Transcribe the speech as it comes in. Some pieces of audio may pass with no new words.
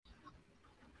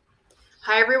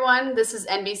Hi, everyone. This is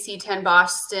NBC 10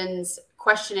 Boston's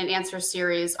question and answer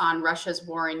series on Russia's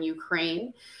war in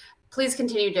Ukraine. Please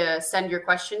continue to send your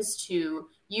questions to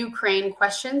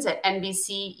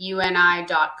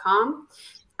ukrainequestions@nbcuni.com.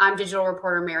 I'm digital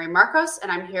reporter Mary Marcos,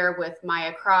 and I'm here with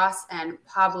Maya Cross and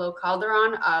Pablo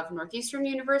Calderon of Northeastern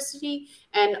University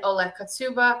and Oleg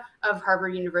Katsuba of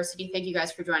Harvard University. Thank you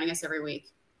guys for joining us every week.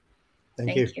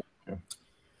 Thank you.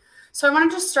 So I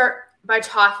wanted to start by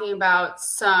talking about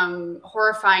some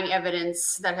horrifying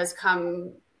evidence that has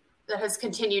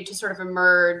continued to sort of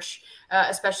emerge,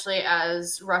 especially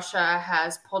as Russia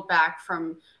has pulled back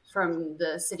from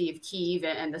the city of Kyiv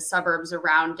and the suburbs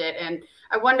around it. And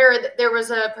I wonder, there was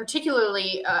a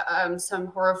particularly some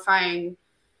horrifying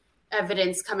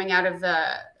evidence coming out of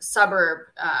the suburb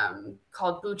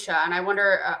called Bucha. And I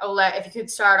wonder, Oleg, if you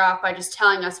could start off by just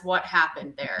telling us what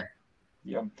happened there.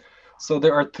 Yeah. So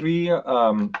there are three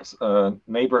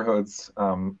neighborhoods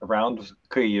around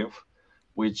Kyiv,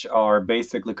 which are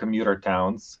basically commuter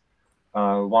towns.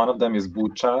 One of them is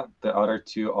Bucha. The other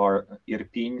two are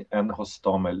Irpin and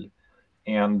Hostomel.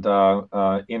 And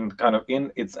in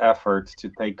its effort to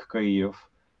take Kyiv,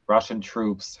 Russian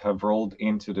troops have rolled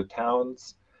into the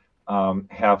towns,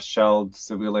 have shelled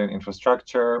civilian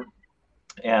infrastructure,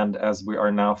 and as we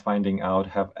are now finding out,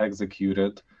 have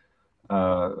executed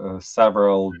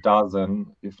several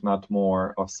dozen, if not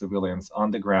more, of civilians on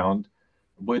the ground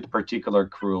with particular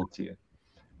cruelty.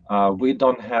 We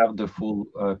don't have the full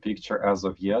picture as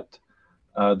of yet.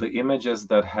 The images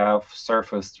that have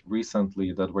surfaced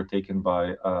recently that were taken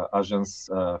by Agence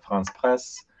France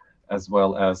Presse, as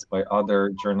well as by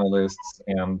other journalists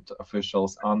and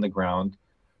officials on the ground,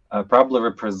 probably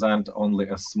represent only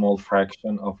a small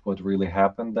fraction of what really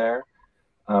happened there.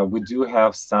 We do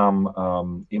have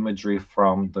some imagery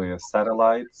from the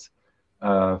satellites,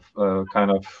 kind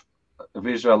of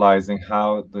visualizing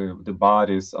how the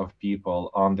bodies of people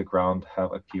on the ground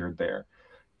have appeared there.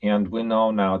 And we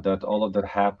know now that all of that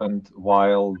happened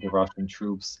while the Russian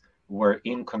troops were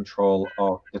in control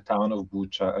of the town of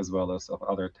Bucha as well as of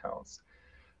other towns.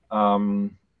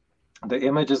 The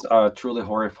images are truly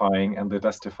horrifying, and they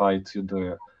testify to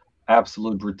the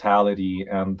absolute brutality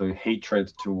and the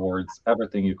hatred towards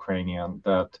everything Ukrainian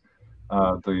that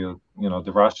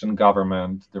the Russian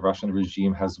government, the Russian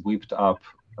regime has whipped up,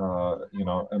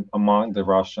 among the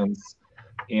Russians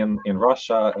in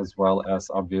Russia, as well as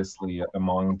obviously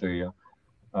among the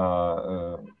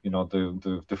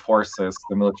forces,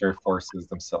 the military forces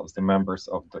themselves, the members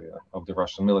of the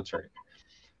Russian military.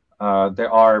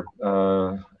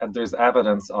 There's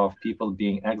evidence of people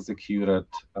being executed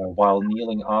while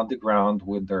kneeling on the ground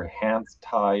with their hands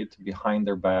tied behind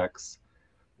their backs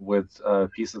with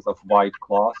pieces of white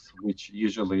cloth, which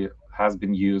usually has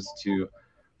been used to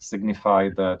signify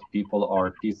that people are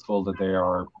peaceful, that they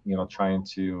are, trying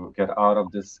to get out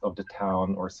of the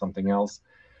town or something else.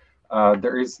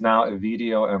 There is now a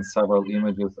video and several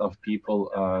images of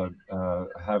people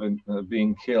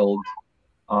being killed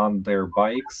on their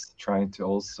bikes, trying to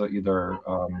also either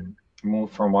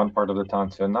move from one part of the town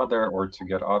to another or to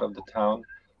get out of the town.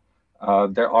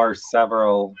 There are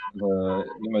several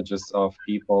images of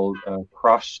people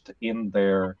crushed in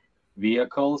their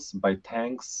vehicles by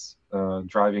tanks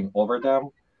driving over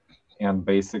them and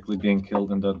basically being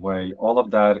killed in that way. All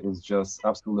of that is just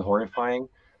absolutely horrifying.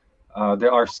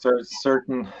 There's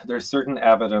certain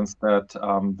evidence that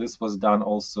this was done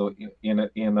also in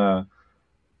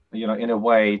a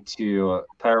way to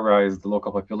terrorize the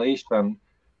local population,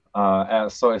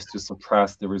 so as to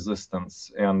suppress the resistance.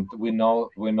 And we know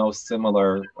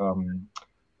similar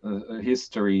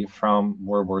history from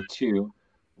World War II,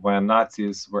 when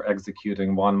Nazis were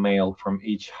executing one male from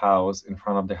each house in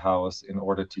front of the house in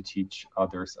order to teach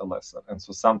others a lesson. And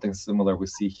so something similar we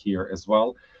see here as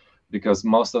well, because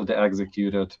most of the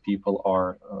executed people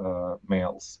are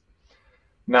males.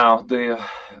 Now,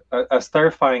 as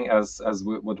terrifying as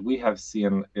what we have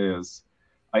seen is,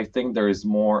 I think there is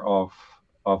more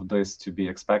of this to be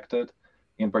expected,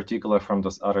 in particular from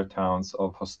those other towns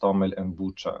of Hostomel and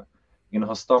Bucha. In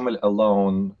Hostomel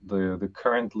alone, the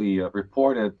currently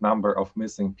reported number of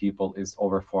missing people is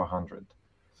over 400.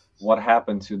 What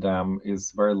happened to them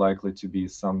is very likely to be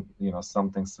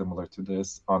something similar to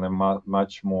this on a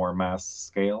much more mass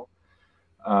scale.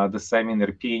 The same in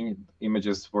Irpin,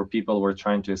 images where people were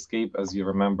trying to escape, as you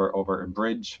remember, over a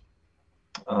bridge,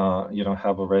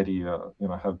 have already,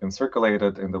 have been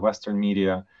circulated in the Western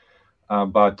media,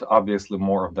 but obviously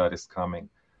more of that is coming.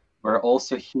 We're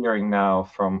also hearing now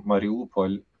from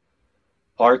Mariupol,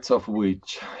 parts of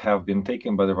which have been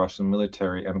taken by the Russian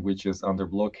military and which is under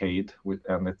blockade,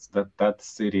 and it's that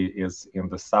city is in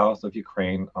the south of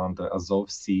Ukraine on the Azov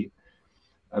Sea.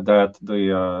 that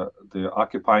the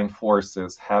occupying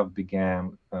forces have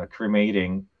began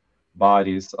cremating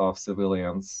bodies of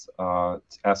civilians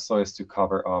as so as to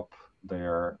cover up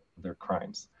their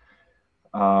crimes.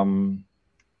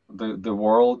 The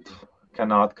world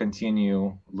cannot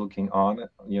continue looking on,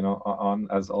 on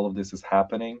as all of this is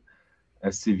happening.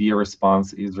 A severe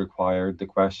response is required. The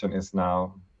question is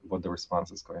now what the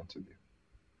response is going to be.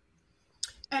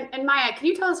 And Maya, can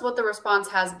you tell us what the response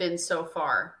has been so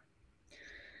far?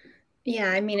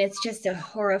 Yeah, I mean, it's just a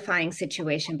horrifying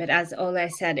situation. But as Ola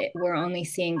said, we're only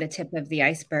seeing the tip of the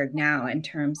iceberg now in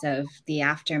terms of the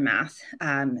aftermath.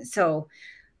 So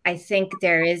I think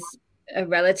there is a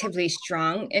relatively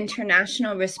strong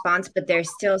international response, but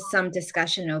there's still some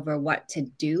discussion over what to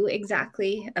do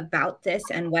exactly about this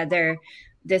and whether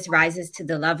this rises to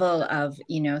the level of,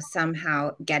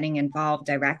 somehow getting involved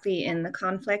directly in the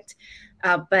conflict.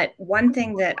 But one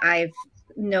thing that I've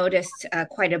noticed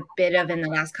quite a bit of in the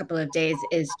last couple of days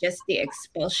is just the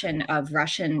expulsion of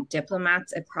Russian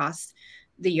diplomats across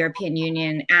the European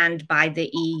Union and by the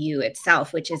EU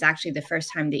itself, which is actually the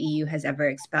first time the EU has ever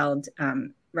expelled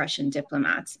Russian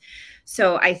diplomats.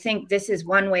 So I think this is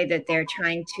one way that they're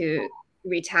trying to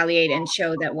retaliate and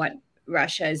show that what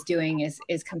Russia is doing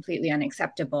is completely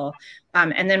unacceptable.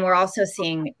 And then we're also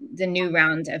seeing the new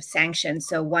round of sanctions.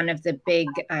 So one of the big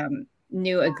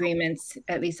new agreements,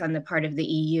 at least on the part of the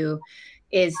EU,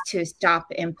 is to stop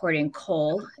importing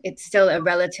coal. It's still a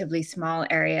relatively small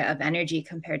area of energy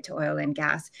compared to oil and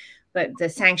gas, but the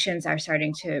sanctions are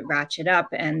starting to ratchet up,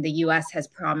 and the US has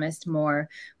promised more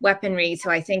weaponry.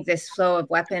 So I think this flow of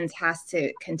weapons has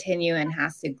to continue and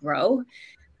has to grow.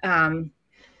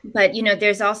 But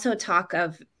there's also talk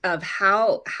of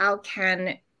how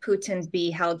can Putin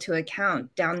be held to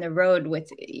account down the road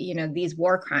with, these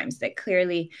war crimes that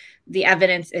clearly the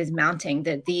evidence is mounting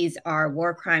that these are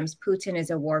war crimes. Putin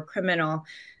is a war criminal.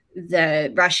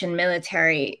 The Russian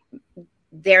military,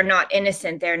 they're not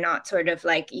innocent. They're not sort of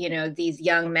like, these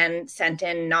young men sent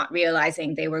in not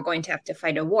realizing they were going to have to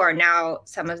fight a war. Now,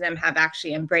 some of them have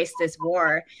actually embraced this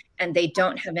war and they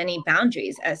don't have any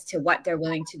boundaries as to what they're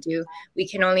willing to do. We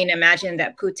can only imagine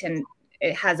that Putin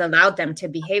has allowed them to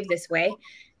behave this way.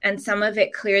 And some of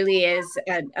it clearly is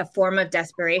a form of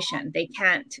desperation. They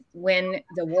can't win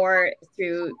the war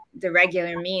through the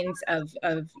regular means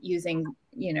of using,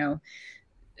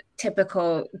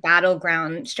 typical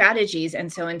battleground strategies.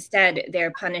 And so instead,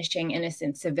 they're punishing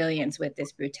innocent civilians with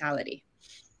this brutality.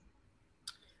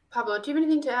 Pablo, do you have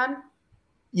anything to add?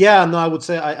 Yeah, no, I would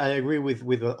say I agree with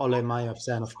what Ole and Maya have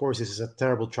said. Of course, this is a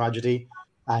terrible tragedy,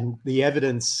 and the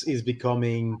evidence is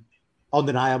becoming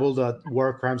undeniable that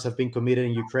war crimes have been committed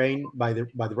in Ukraine by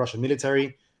the Russian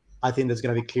military. I think that's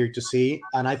going to be clear to see.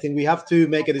 And I think we have to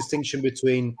make a distinction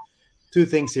between two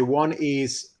things here. One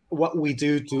is what we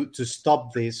do to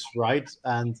stop this, right?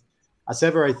 And as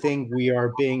ever, I think we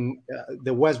are being,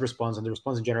 the West response and the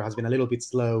response in general has been a little bit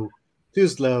slow,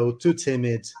 too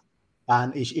timid,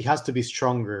 and it has to be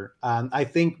stronger. And I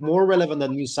think more relevant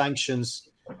than new sanctions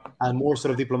and more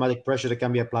sort of diplomatic pressure that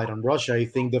can be applied on Russia, I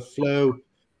think the flow,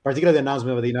 particularly the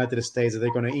announcement of the United States that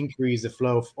they're going to increase the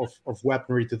flow of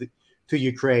weaponry to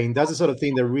Ukraine. That's the sort of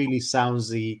thing that really sends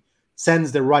the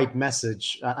right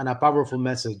message and a powerful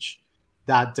message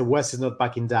that the West is not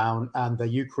backing down and that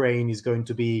Ukraine is going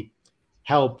to be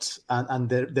helped and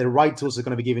the right tools are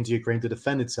going to be given to Ukraine to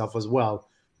defend itself as well.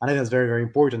 And I think that's very, very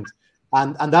important.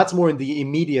 And that's more in the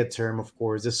immediate term, of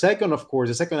course. The second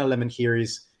element here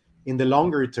is in the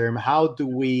longer term, how do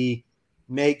we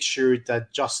make sure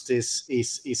that justice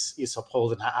is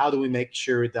upheld, and how do we make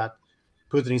sure that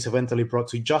Putin is eventually brought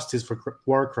to justice for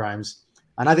war crimes?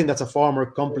 And I think that's a far more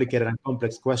complicated and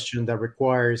complex question that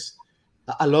requires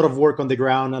a lot of work on the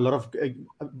ground, a lot of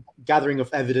gathering of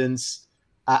evidence,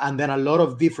 and then a lot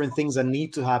of different things that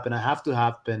need to happen and have to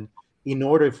happen in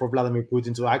order for Vladimir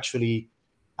Putin to actually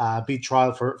be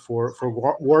tried for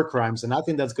war crimes. And I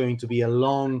think that's going to be a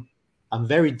long and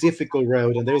very difficult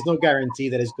road, and there is no guarantee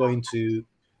that it's going to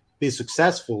be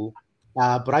successful.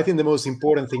 But I think the most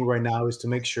important thing right now is to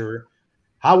make sure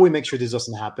how we make sure this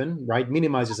doesn't happen, right?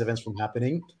 Minimize these events from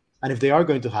happening. And if they are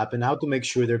going to happen, how to make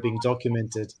sure they're being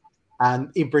documented. And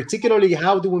in particularly,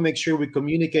 how do we make sure we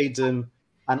communicate them?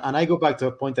 And I go back to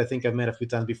a point I think I've made a few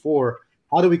times before.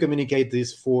 How do we communicate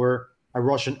this for a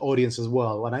Russian audience as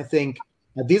well? And I think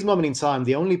at this moment in time,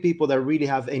 the only people that really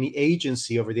have any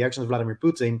agency over the actions of Vladimir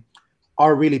Putin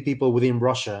are really people within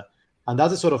Russia. And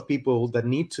that's the sort of people that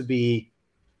need to be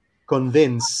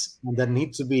convinced, and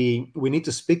we need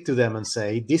to speak to them and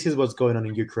say, this is what's going on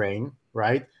in Ukraine,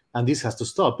 right? And this has to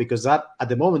stop, because that, at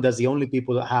the moment, that's the only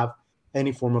people that have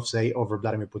any form of say over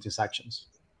Vladimir Putin's actions.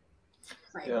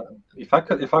 Right. Yeah, if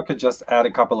I could just add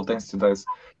a couple of things to this.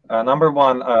 Number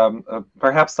one,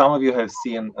 perhaps some of you have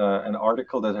seen an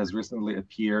article that has recently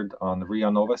appeared on RIA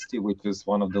Novosti, which is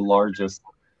one of the largest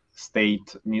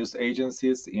state news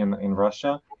agencies in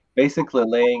Russia, basically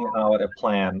laying out a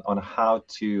plan on how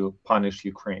to punish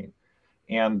Ukraine.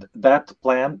 And that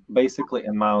plan basically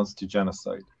amounts to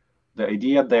genocide. The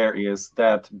idea there is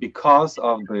that because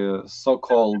of the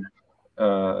so-called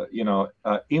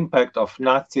impact of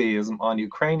Nazism on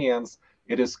Ukrainians,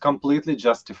 it is completely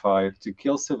justified to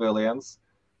kill civilians,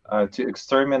 to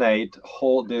exterminate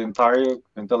the entire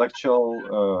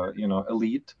intellectual,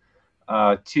 elite,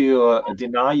 to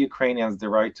deny Ukrainians the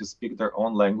right to speak their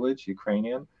own language,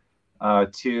 Ukrainian,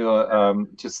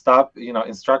 to stop,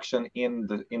 instruction in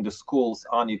the schools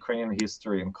on Ukrainian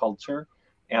history and culture,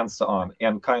 and so on.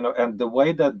 And the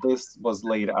way that this was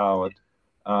laid out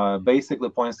basically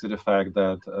points to the fact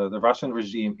that the Russian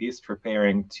regime is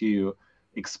preparing to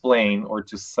explain or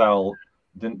to sell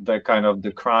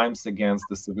the crimes against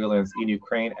the civilians in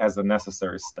Ukraine as a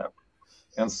necessary step.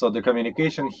 And so the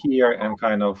communication here and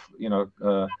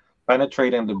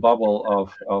penetrating the bubble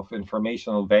of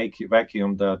informational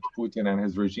vacuum that Putin and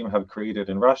his regime have created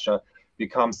in Russia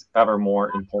becomes ever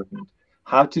more important.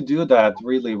 How to do that,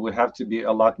 really, we have to be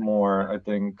a lot more, I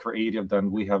think, creative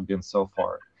than we have been so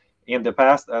far. In the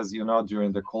past, as you know,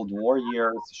 during the Cold War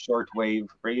years, shortwave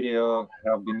radio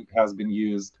has been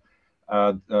used.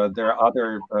 There are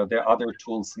other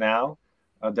tools now.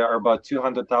 There are about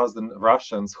 200,000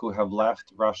 Russians who have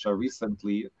left Russia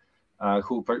recently,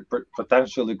 who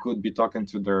potentially could be talking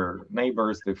to their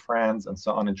neighbors, their friends, and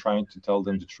so on, and trying to tell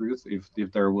them the truth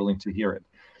if they're willing to hear it.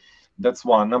 That's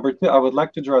one. Number two, I would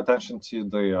like to draw attention to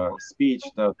the speech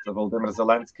that Volodymyr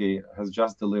Zelenskyy has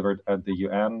just delivered at the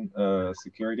UN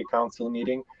Security Council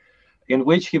meeting, in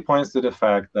which he points to the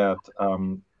fact that,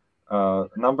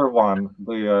 number one,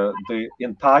 the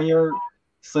entire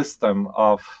system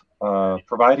of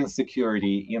providing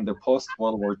security in the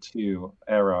post-World War II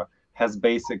era has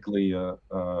basically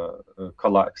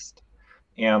collapsed.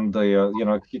 And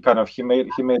he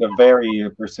made a very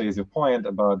persuasive point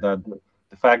about that.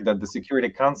 The fact that the Security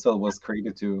Council was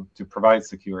created to provide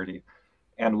security.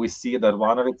 And we see that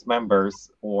one of its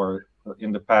members, or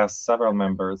in the past several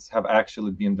members, have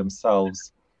actually been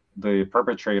themselves the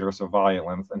perpetrators of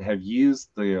violence and have used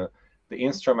the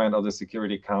instrument of the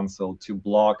Security Council to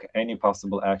block any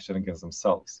possible action against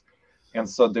themselves. And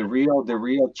so the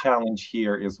real challenge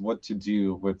here is what to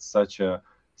do with such a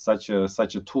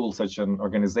tool, such an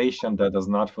organization that does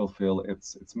not fulfill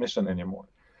its mission anymore.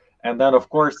 And then, of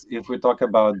course, if we talk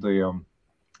about the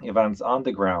events on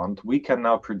the ground, we can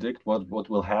now predict what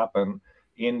will happen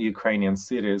in Ukrainian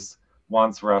cities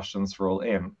once Russians roll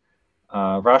in.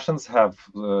 Russians have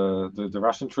the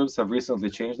Russian troops have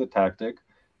recently changed the tactic.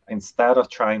 Instead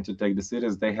of trying to take the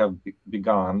cities, they have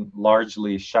begun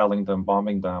largely shelling them,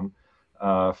 bombing them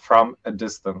from a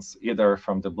distance, either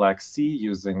from the Black Sea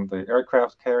using the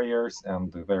aircraft carriers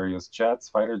and the various jets,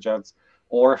 fighter jets,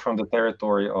 or from the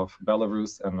territory of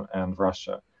Belarus and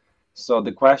Russia. So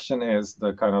the question is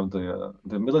the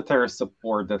military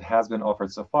support that has been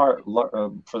offered so far,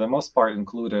 for the most part,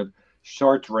 included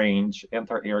short-range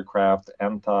anti-aircraft,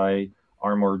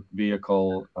 anti-armored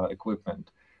vehicle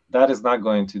equipment. That is not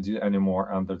going to do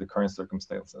anymore under the current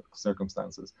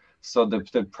circumstances. So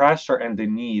the pressure and the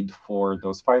need for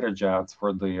those fighter jets,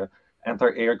 for the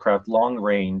anti-aircraft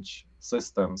long-range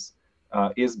systems,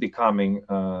 is becoming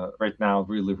right now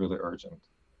really, really urgent.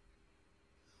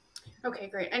 Okay,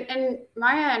 great. And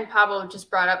Maya and Pablo just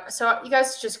brought up, so you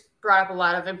guys just brought up a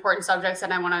lot of important subjects,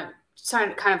 and I want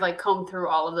to kind of like comb through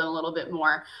all of them a little bit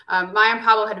more. Maya and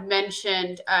Pablo had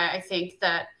mentioned, I think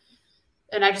that,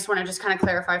 and I just want to just kind of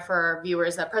clarify for our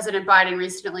viewers that President Biden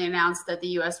recently announced that the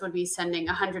U.S. would be sending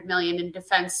 $100 million in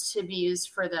defense to be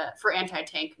used for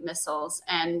anti-tank missiles,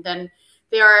 and then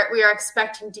we are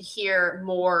expecting to hear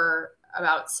more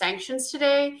about sanctions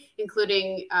today,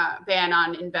 including ban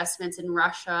on investments in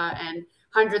Russia and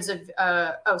hundreds of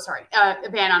a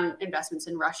ban on investments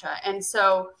in Russia. And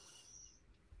so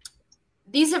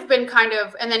these have been kind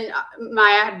of, and then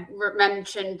Maya had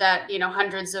mentioned that,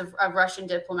 hundreds of Russian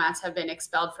diplomats have been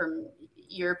expelled from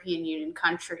European Union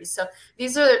countries. So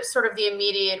these are sort of the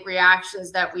immediate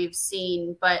reactions that we've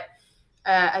seen. But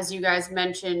as you guys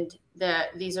mentioned,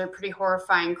 these are pretty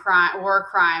horrifying war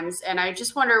crimes. And I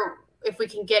just wonder if we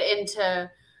can get into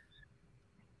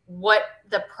what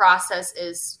the process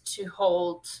is to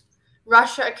hold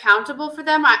Russia accountable for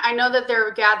them. I know that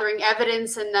they're gathering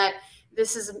evidence and that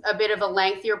this is a bit of a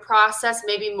lengthier process,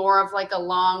 maybe more of like a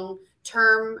long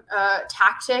term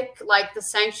tactic like the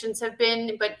sanctions have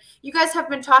been, but you guys have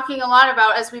been talking a lot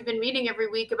about, as we've been meeting every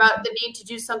week, about the need to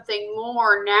do something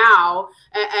more now,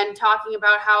 and talking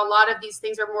about how a lot of these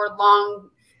things are more long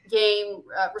game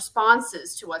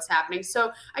responses to what's happening.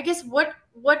 So I guess what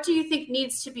do you think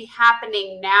needs to be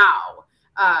happening now?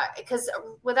 Because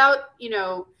without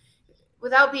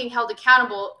being held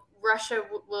accountable, Russian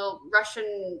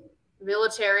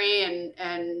military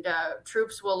and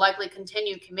troops will likely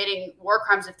continue committing war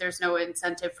crimes if there's no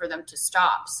incentive for them to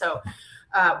stop. So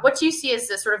what do you see as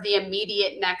the sort of the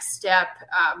immediate next step?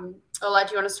 Ola,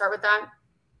 do you want to start with that?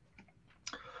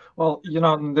 Well,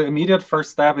 the immediate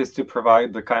first step is to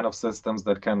provide the kind of systems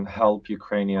that can help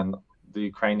the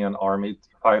Ukrainian army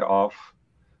fight off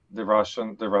the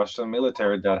Russian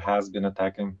military that has been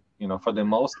attacking, for the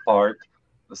most part,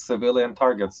 the civilian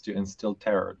targets to instill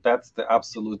terror. That's the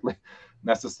absolutely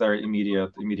necessary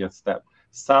immediate step.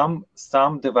 Some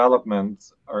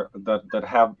developments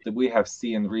that we have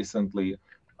seen recently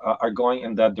are going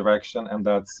in that direction, and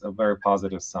that's a very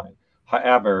positive sign.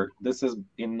 However, this is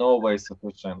in no way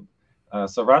sufficient.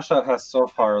 So Russia has so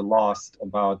far lost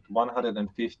about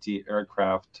 150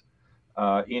 aircraft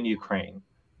in Ukraine,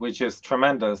 which is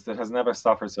tremendous. It has never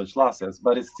suffered such losses,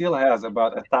 but it still has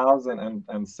about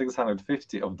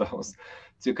 1,650 of those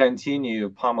to continue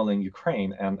pummeling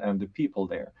Ukraine and the people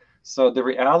there. So the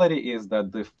reality is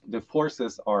that the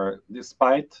forces are,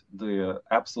 despite the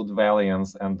absolute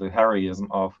valiance and the heroism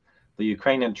of the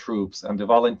Ukrainian troops and the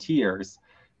volunteers,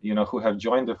 who have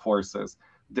joined the forces,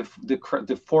 the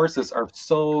forces are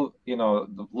so,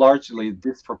 largely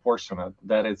disproportionate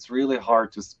that it's really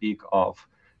hard to speak of,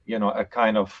 a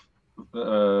kind of,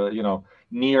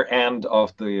 near end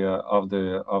of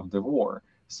the war.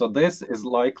 So this is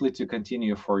likely to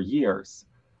continue for years.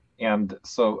 And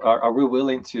so are we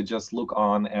willing to just look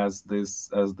on as these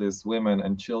women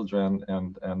and children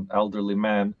and elderly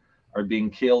men are being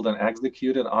killed and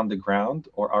executed on the ground,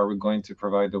 or are we going to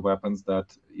provide the weapons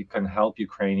that can help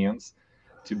Ukrainians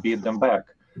to beat them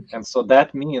back? And so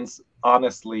that means,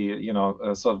 honestly,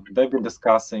 so they've been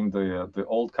discussing the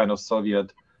old kind of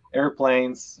Soviet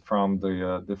airplanes from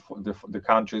the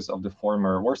countries of the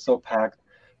former Warsaw Pact.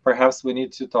 Perhaps we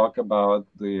need to talk about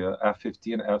the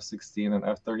F-15, F-16, and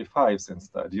F-35s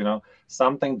instead.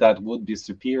 Something that would be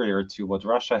superior to what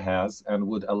Russia has and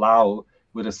would allow,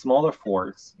 with a smaller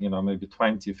force, maybe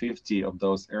 20, 50 of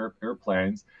those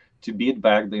airplanes, to beat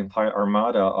back the entire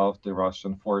armada of the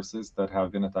Russian forces that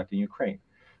have been attacking Ukraine.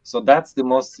 So that's the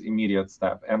most immediate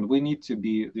step. And we need to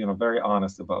be, very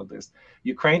honest about this.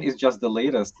 Ukraine is just the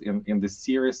latest in the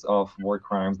series of war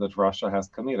crimes that Russia has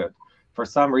committed. For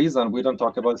some reason, we don't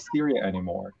talk about Syria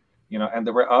anymore. And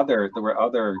there were other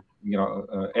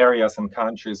areas and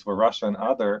countries where Russia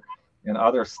and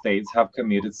other states have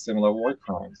committed similar war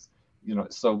crimes.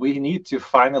 So we need to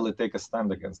finally take a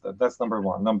stand against that. That's number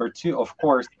one. Number two, of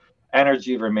course,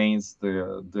 energy remains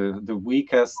the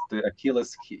weakest, the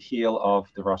Achilles heel of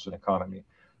the Russian economy.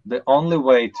 The only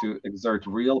way to exert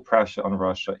real pressure on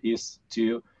Russia is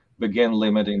to begin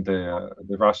limiting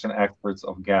the Russian exports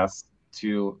of gas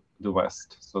to the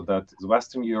West. So that's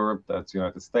Western Europe, that's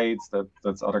United States,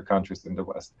 that's other countries in the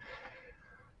West.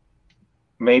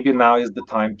 Maybe now is the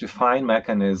time to find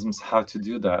mechanisms how to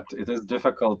do that. It is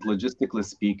difficult logistically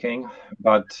speaking,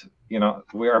 but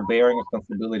we are bearing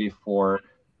responsibility for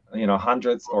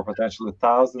hundreds or potentially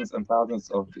thousands and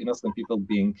thousands of innocent people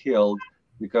being killed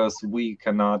because we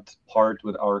cannot part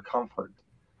with our comfort,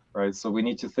 right? So we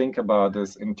need to think about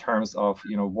this in terms of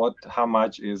how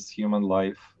much is human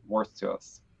life worth to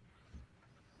us.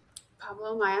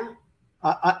 Pablo, Maya?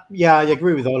 Yeah, I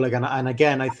agree with Oleg, and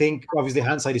again, I think obviously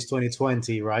hindsight is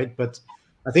 2020, right? But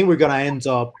I think we're going to end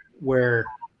up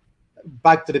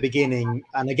back to the beginning.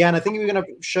 And again, I think we're going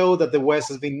to show that the West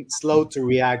has been slow to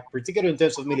react, particularly in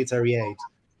terms of military aid.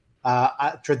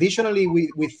 Traditionally,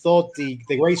 we thought the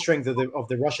great strength of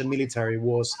the Russian military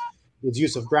was its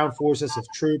use of ground forces, of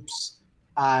troops,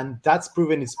 and that's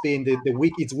proven it's been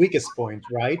its weakest point,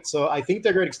 right? So I think to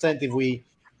a great extent, if we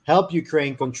help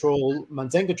Ukraine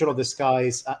maintain control of the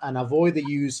skies and avoid the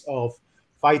use of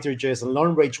fighter jets and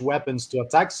long-range weapons to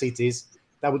attack cities,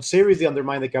 that would seriously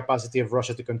undermine the capacity of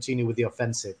Russia to continue with the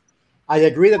offensive. I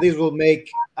agree that this will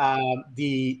make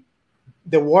the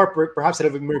war perhaps a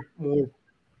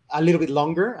little bit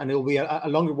longer, and it will be a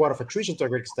longer war of attrition to a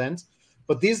great extent.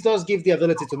 But this does give the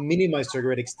ability to minimize to a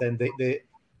great extent the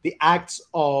acts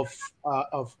of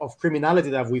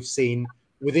criminality that we've seen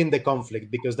within the conflict,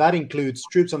 because that includes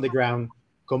troops on the ground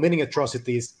committing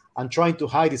atrocities and trying to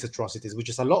hide these atrocities, which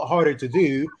is a lot harder to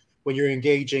do when you're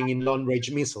engaging in long-range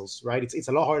missiles, right? It's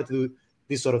a lot harder to do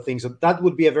these sort of things. So that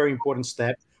would be a very important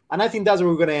step. And I think that's what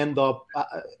we're going to end up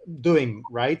doing,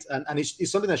 right? And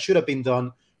it's something that should have been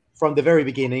done from the very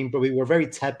beginning, but we were very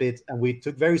tepid and we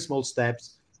took very small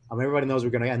steps. And everybody knows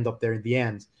we're going to end up there in the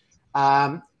end.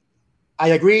 I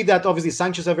agree that obviously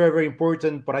sanctions are very, very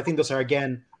important, but I think those are,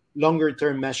 again,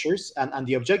 longer-term measures. And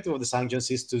the objective of the sanctions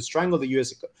is to strangle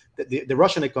the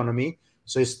Russian economy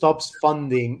so it stops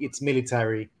funding its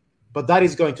military. But that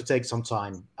is going to take some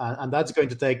time. And that's going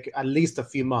to take at least a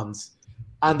few months.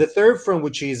 And the third front,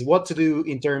 which is what to do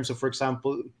in terms of, for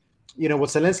example, what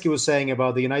Zelenskyy was saying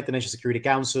about the United Nations Security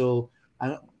Council.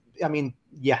 And I mean,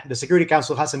 yeah, the Security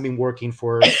Council hasn't been working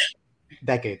for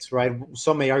decades, right?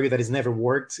 Some may argue that it's never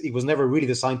worked. It was never really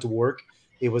designed to work.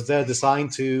 It was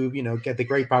designed to, get the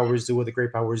great powers do what the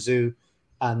great powers do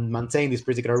and maintain this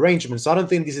particular arrangement. So I don't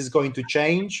think this is going to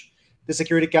change the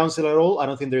Security Council at all. I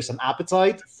don't think there's an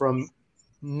appetite from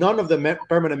none of the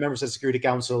permanent members of the Security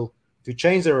Council to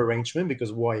change their arrangement,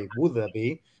 because why would that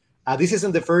be? This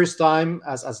isn't the first time,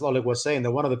 as Oleg was saying,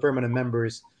 that one of the permanent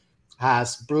members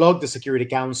has blocked the Security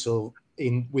Council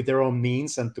with their own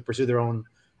means and to pursue their own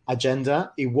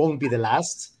agenda. It won't be the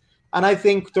last. And I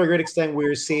think to a great extent,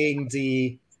 we're seeing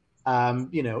the,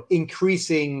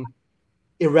 increasing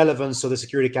irrelevance of the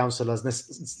Security Council as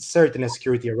certainly a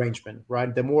security arrangement,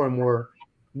 right? The more and more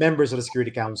members of the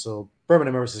Security Council,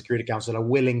 permanent members of the Security Council, are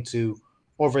willing to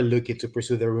overlook it to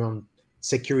pursue their own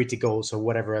security goals or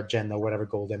whatever agenda, whatever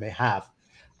goal they may have.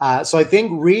 So I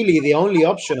think really the only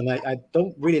option, and I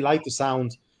don't really like to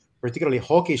sound particularly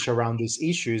hawkish around these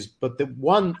issues, but the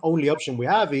one only option we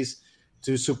have is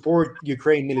to support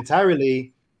Ukraine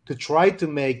militarily, to try to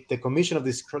make the commission of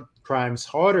these crimes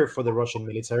harder for the Russian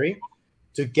military,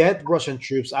 to get Russian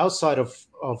troops outside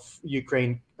of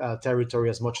Ukraine territory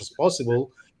as much as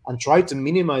possible, and try to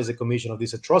minimize the commission of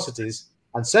these atrocities.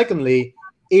 And secondly,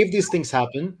 if these things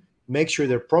happen, make sure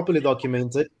they're properly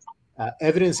documented,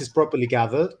 evidence is properly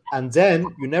gathered, and then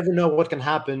you never know what can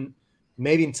happen.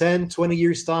 Maybe in 10, 20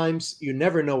 years' times, you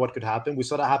never know what could happen. We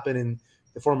saw that happen in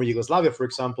the former Yugoslavia, for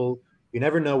example. You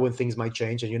never know when things might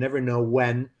change, and you never know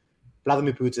when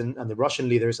Vladimir Putin and the Russian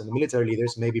leaders and the military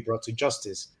leaders may be brought to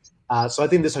justice. So I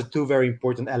think these are two very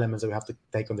important elements that we have to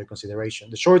take under consideration: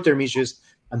 the short-term issues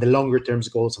and the longer-term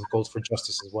goals and calls for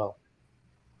justice as well.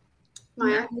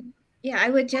 Maya? Yeah, I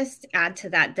would just add to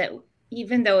that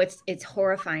even though it's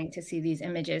horrifying to see these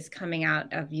images coming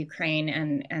out of Ukraine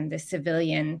and the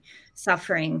civilian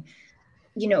suffering,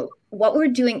 what we're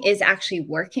doing is actually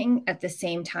working at the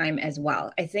same time as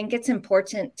well. I think it's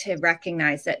important to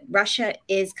recognize that Russia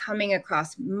is coming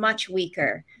across much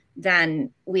weaker than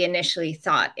we initially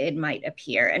thought it might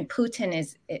appear. And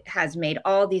Putin has made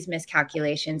all these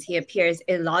miscalculations. He appears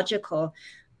illogical.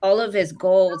 All of his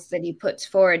goals that he puts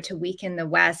forward to weaken the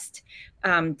West,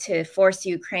 to force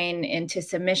Ukraine into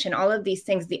submission, all of these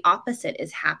things, the opposite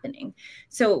is happening.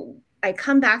 So I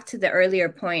come back to the earlier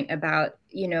point about,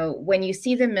 when you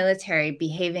see the military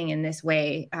behaving in this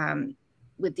way,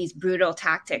 with these brutal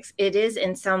tactics, it is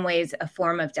in some ways a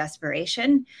form of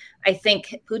desperation. I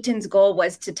think Putin's goal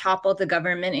was to topple the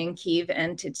government in Kyiv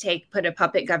and to put a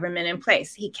puppet government in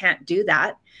place. He can't do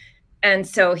that. And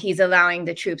so he's allowing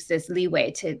the troops this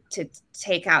leeway to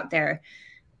take out their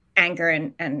anger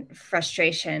and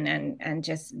frustration and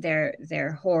just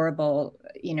their horrible,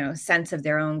 sense of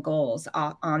their own goals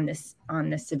on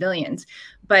the civilians.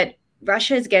 But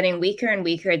Russia is getting weaker and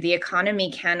weaker. The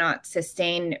economy cannot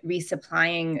sustain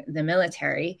resupplying the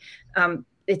military.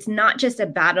 It's not just a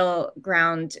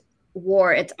battleground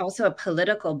war, it's also a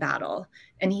political battle.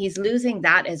 And he's losing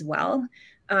that as well.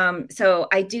 So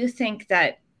I do think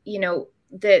that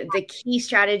the key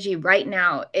strategy right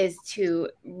now is to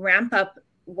ramp up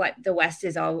what the West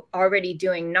is already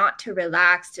doing, not to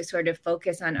relax, to sort of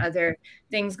focus on other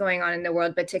things going on in the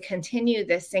world, but to continue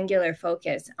this singular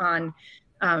focus on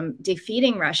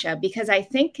defeating Russia. Because I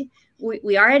think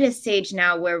we are at a stage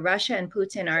now where Russia and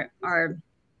Putin are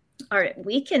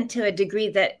weakened to a degree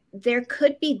that there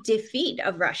could be defeat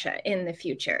of Russia in the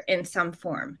future in some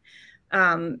form.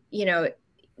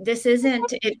 This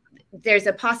isn't it. There's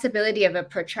a possibility of a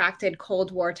protracted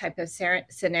Cold War type of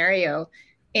scenario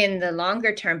in the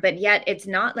longer term, but yet it's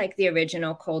not like the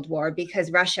original Cold War,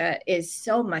 because Russia is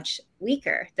so much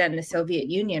weaker than the Soviet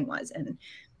Union was, and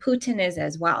Putin is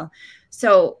as well.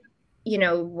 So,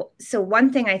 so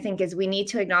one thing I think is we need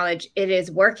to acknowledge it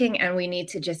is working, and we need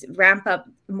to just ramp up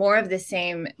more of the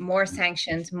same, more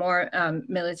sanctions, more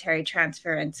military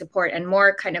transfer and support, and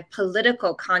more kind of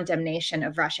political condemnation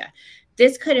of Russia.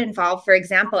 This could involve, for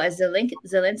example, as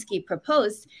Zelenskyy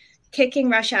proposed, kicking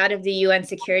Russia out of the UN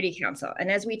Security Council.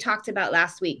 And as we talked about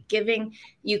last week, giving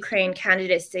Ukraine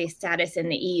candidacy status in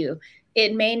the EU,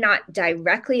 it may not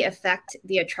directly affect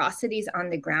the atrocities on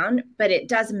the ground, but it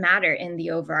does matter in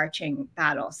the overarching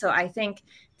battle. So I think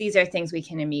these are things we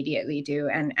can immediately do.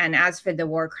 And as for the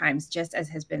war crimes, just as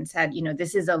has been said,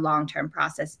 this is a long-term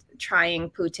process.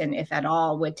 Trying Putin, if at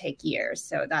all, would take years.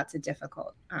 So that's a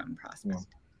difficult prospect.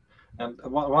 Yeah. And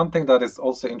one thing that is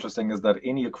also interesting is that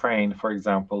in Ukraine, for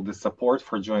example, the support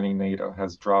for joining NATO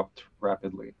has dropped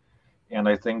rapidly. And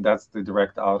I think that's the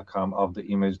direct outcome of the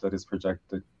image that is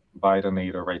projected by the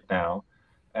NATO right now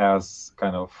as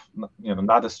kind of,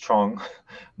 not a strong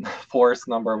force,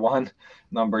 number one.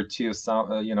 Number two, as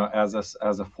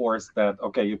a force that,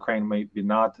 okay, Ukraine may be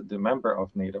not the member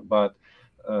of NATO, but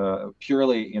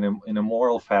purely in a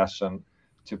moral fashion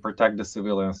to protect the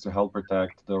civilians, to help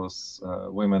protect those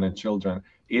women and children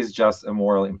is just a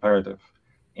moral imperative.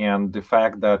 And the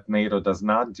fact that NATO does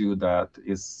not do that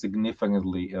is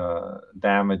significantly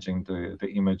damaging the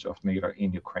image of NATO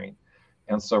in Ukraine.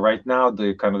 And so right now,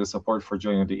 the kind of the support for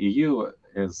joining the EU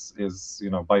is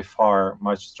by far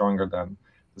much stronger than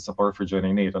the support for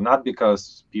joining NATO. Not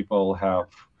because people have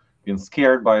been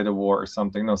scared by the war or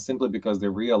something, no, simply because they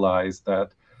realize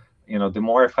that the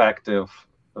more effective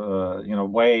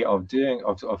way of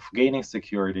gaining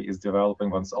security is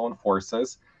developing one's own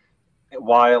forces,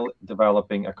 while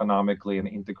developing economically and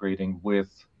integrating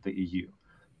with the EU.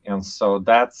 And so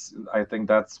I think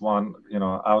that's one,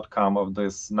 outcome of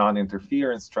this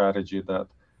non-interference strategy that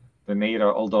the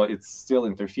NATO, although it's still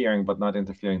interfering, but not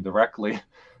interfering directly,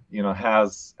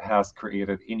 has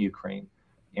created in Ukraine.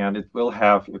 And it will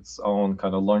have its own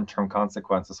kind of long-term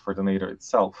consequences for the NATO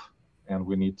itself. And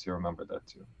we need to remember that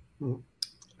too. Mm.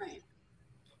 Right.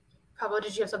 Pablo,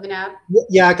 did you have something to add?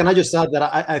 Yeah, can I just add that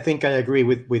I think I agree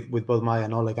with both Maya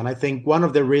and Oleg. And I think one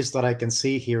of the risks that I can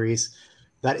see here is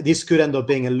that this could end up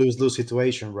being a lose-lose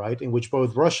situation, right? In which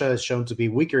both Russia has shown to be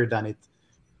weaker than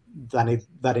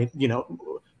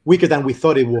weaker than we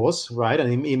thought it was, right?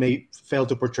 And it may fail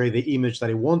to portray the image that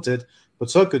it wanted,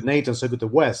 but so could NATO and so could the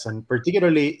West. And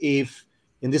particularly if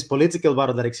in this political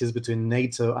battle that exists between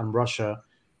NATO and Russia,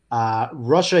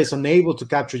 Russia is unable to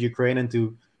capture Ukraine and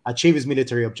to achieve its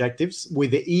military objectives with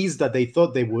the ease that they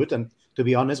thought they would, and to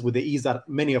be honest, with the ease that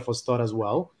many of us thought as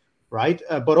well, right?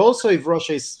 But also if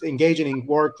Russia is engaging in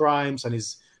war crimes and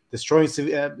is destroying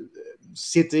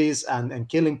cities and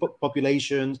killing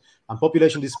populations and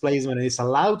population displacement, and is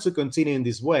allowed to continue in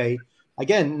this way,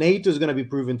 again, NATO is going to be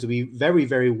proven to be very,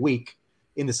 very weak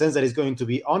in the sense that it's going to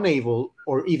be unable,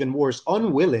 or even worse,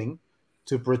 unwilling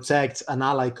to protect an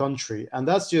ally country. And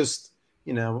that's just,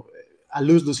 a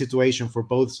lose-lose situation for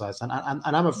both sides. And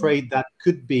I'm afraid that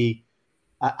could be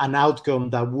an outcome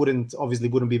that wouldn't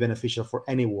be beneficial for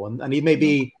anyone. And it may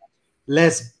be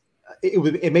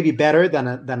it may be better than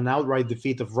an outright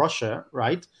defeat of Russia,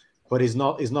 right? But it's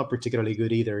not particularly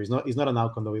good either. It's not an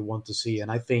outcome that we want to see.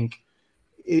 And I think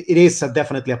it is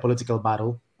definitely a political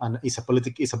battle, and it's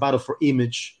a battle for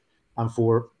image and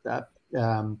for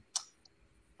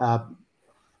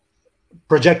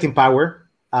projecting power.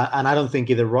 And I don't think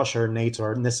either Russia or NATO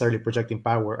are necessarily projecting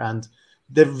power. And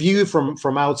the view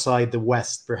from outside the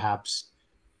West, perhaps,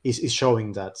 is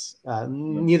showing that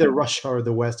neither Russia or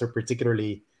the West are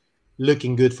particularly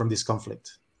looking good from this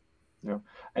conflict. Yeah,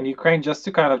 and Ukraine, just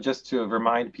to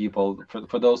remind people,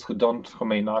 for those who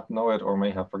may not know it or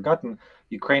may have forgotten,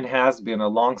 Ukraine has been a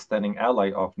long-standing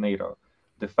ally of NATO.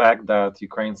 The fact that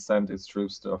Ukraine sent its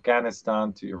troops to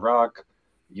Afghanistan, to Iraq,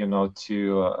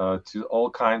 to all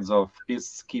kinds of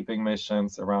peacekeeping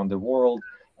missions around the world,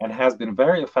 and has been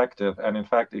very effective. And in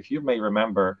fact, if you may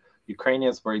remember,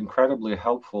 Ukrainians were incredibly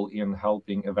helpful in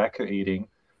helping evacuating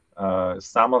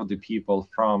some of the people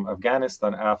from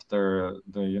Afghanistan after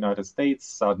the United States'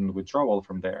 sudden withdrawal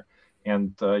from there.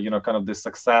 And, kind of the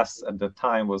success at the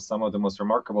time was some of the most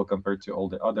remarkable compared to all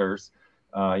the others,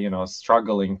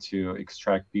 struggling to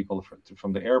extract people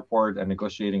from the airport and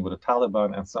negotiating with the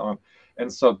Taliban and so on.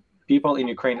 And so people in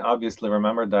Ukraine obviously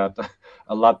remember that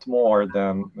a lot more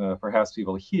than perhaps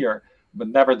people here. But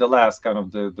nevertheless, kind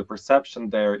of the perception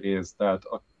there is that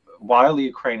while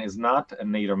Ukraine is not a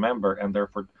NATO member and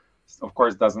therefore, of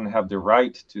course, doesn't have the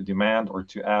right to demand or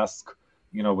to ask,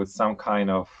 with some kind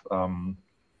of, kind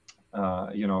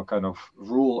of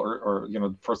rule or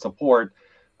for support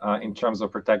in terms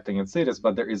of protecting its cities,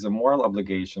 but there is a moral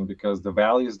obligation because the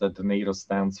values that the NATO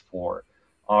stands for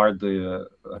are the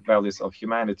values of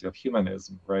humanity, of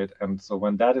humanism, right? And so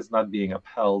when that is not being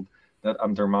upheld, that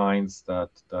undermines that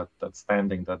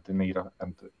standing that the NATO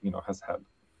and has had.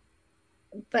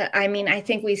 But I mean, I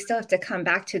think we still have to come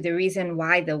back to the reason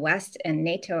why the West and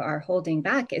NATO are holding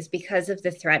back is because of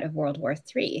the threat of World War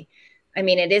III. I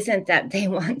mean, it isn't that they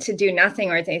want to do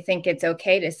nothing or they think it's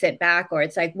okay to sit back, or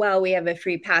it's like, well, we have a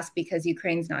free pass because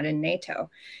Ukraine's not in NATO.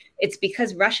 It's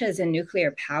because Russia is a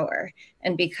nuclear power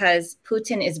and because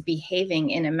Putin is behaving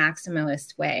in a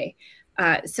maximalist way.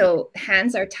 So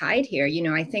hands are tied here. You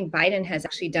know, I think Biden has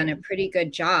actually done a pretty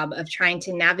good job of trying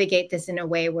to navigate this in a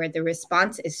way where the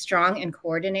response is strong and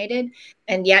coordinated,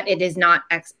 and yet it is not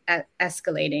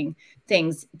escalating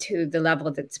things to the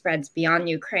level that spreads beyond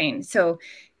Ukraine. So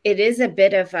it is a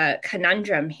bit of a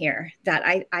conundrum here that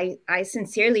I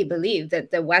sincerely believe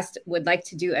that the West would like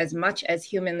to do as much as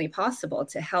humanly possible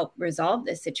to help resolve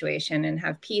this situation and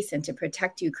have peace and to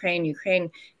protect Ukraine. Ukraine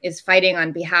is fighting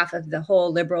on behalf of the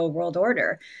whole liberal world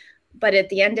order. But at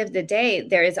the end of the day,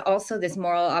 there is also this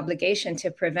moral obligation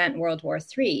to prevent World War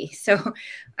III. So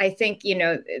I think, you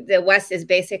know, the West is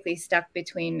basically stuck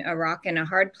between a rock and a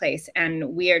hard place.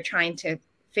 And we are trying to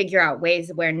figure out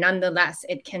ways where nonetheless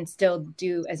it can still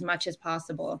do as much as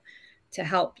possible to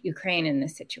help Ukraine in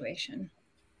this situation.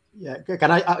 Yeah, can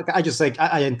I just say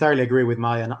I entirely agree with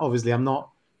Maya, and obviously I'm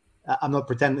not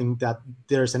pretending that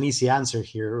there's an easy answer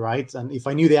here, right? And if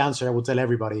I knew the answer, I would tell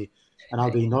everybody, and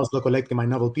I'll be in Oslo collecting my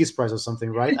Nobel Peace Prize or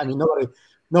something, right? I mean,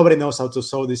 nobody knows how to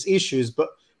solve these issues, but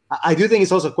I do think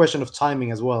it's also a question of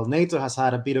timing as well. NATO has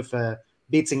had a bit of a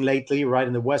beating lately, right?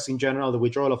 In the West in general, the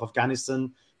withdrawal of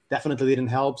Afghanistan definitely didn't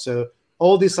help. So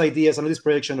all these ideas and this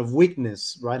projection of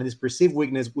weakness, right, and this perceived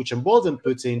weakness, which emboldened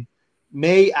Putin,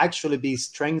 may actually be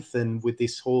strengthened with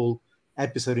this whole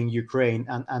episode in Ukraine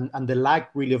and the lack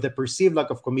really of the perceived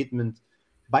lack of commitment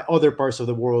by other parts of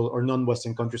the world or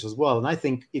non-Western countries as well. And I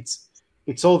think it's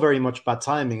all very much bad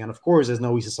timing. And of course, there's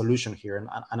no easy solution here.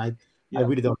 And I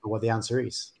really don't know what the answer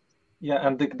is. Yeah,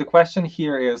 and the question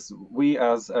here is, we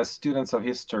as students of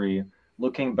history,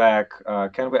 looking back,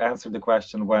 can we answer the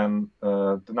question when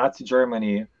the Nazi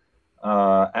Germany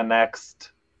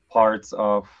annexed parts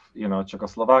of, you know,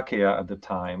 Czechoslovakia at the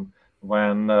time,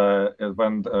 when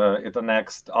it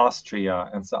annexed Austria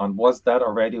and so on? Was that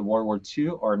already World War II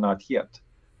or not yet?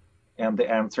 And the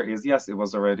answer is yes, it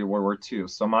was already World War II.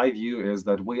 So my view is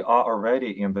that we are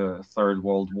already in the Third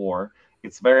World War.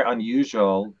 It's very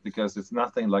unusual because it's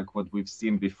nothing like what we've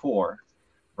seen before,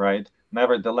 right?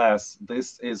 Nevertheless,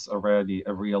 this is already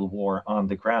a real war on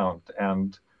the ground,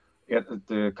 and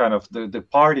the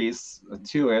parties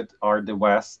to it are the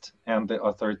West and the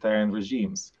authoritarian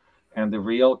regimes. And the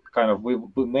real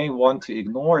we may want to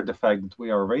ignore the fact that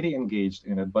we are already engaged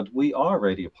in it, but we are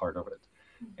already a part of it.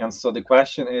 And so the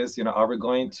question is, you know, are we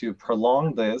going to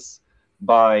prolong this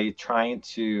by trying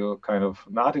to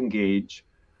not engage,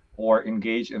 or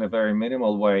engage in a very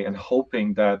minimal way and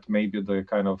hoping that maybe the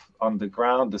on the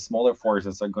ground, the smaller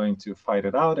forces are going to fight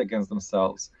it out against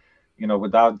themselves, you know,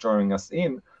 without drawing us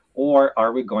in? Or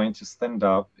are we going to stand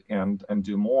up and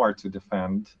do more to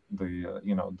defend the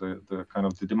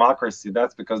democracy?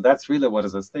 That's really what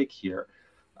is at stake here,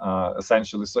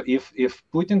 essentially. So if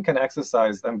Putin can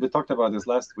exercise, and we talked about this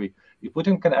last week, if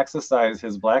Putin can exercise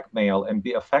his blackmail and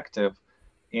be effective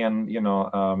in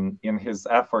his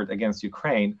effort against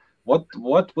Ukraine, what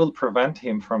will prevent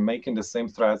him from making the same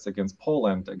threats against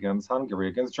Poland, against Hungary,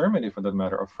 against Germany, for that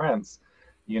matter, or France?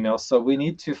 You know, so we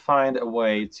need to find a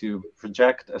way to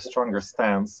project a stronger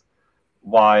stance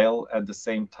while at the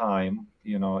same time,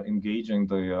 you know, engaging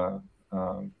the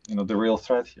real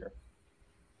threat here.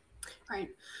 Right.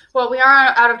 Well, we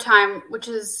are out of time, which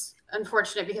is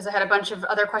unfortunate because I had a bunch of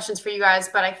other questions for you guys,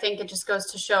 but I think it just goes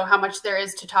to show how much there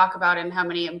is to talk about and how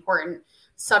many important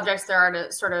subjects there are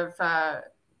to sort of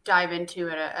dive into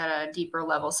at a deeper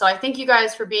level. So I thank you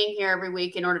guys for being here every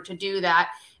week in order to do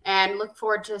that, and look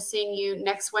forward to seeing you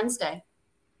next Wednesday.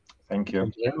 Thank you.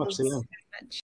 Thank you very much.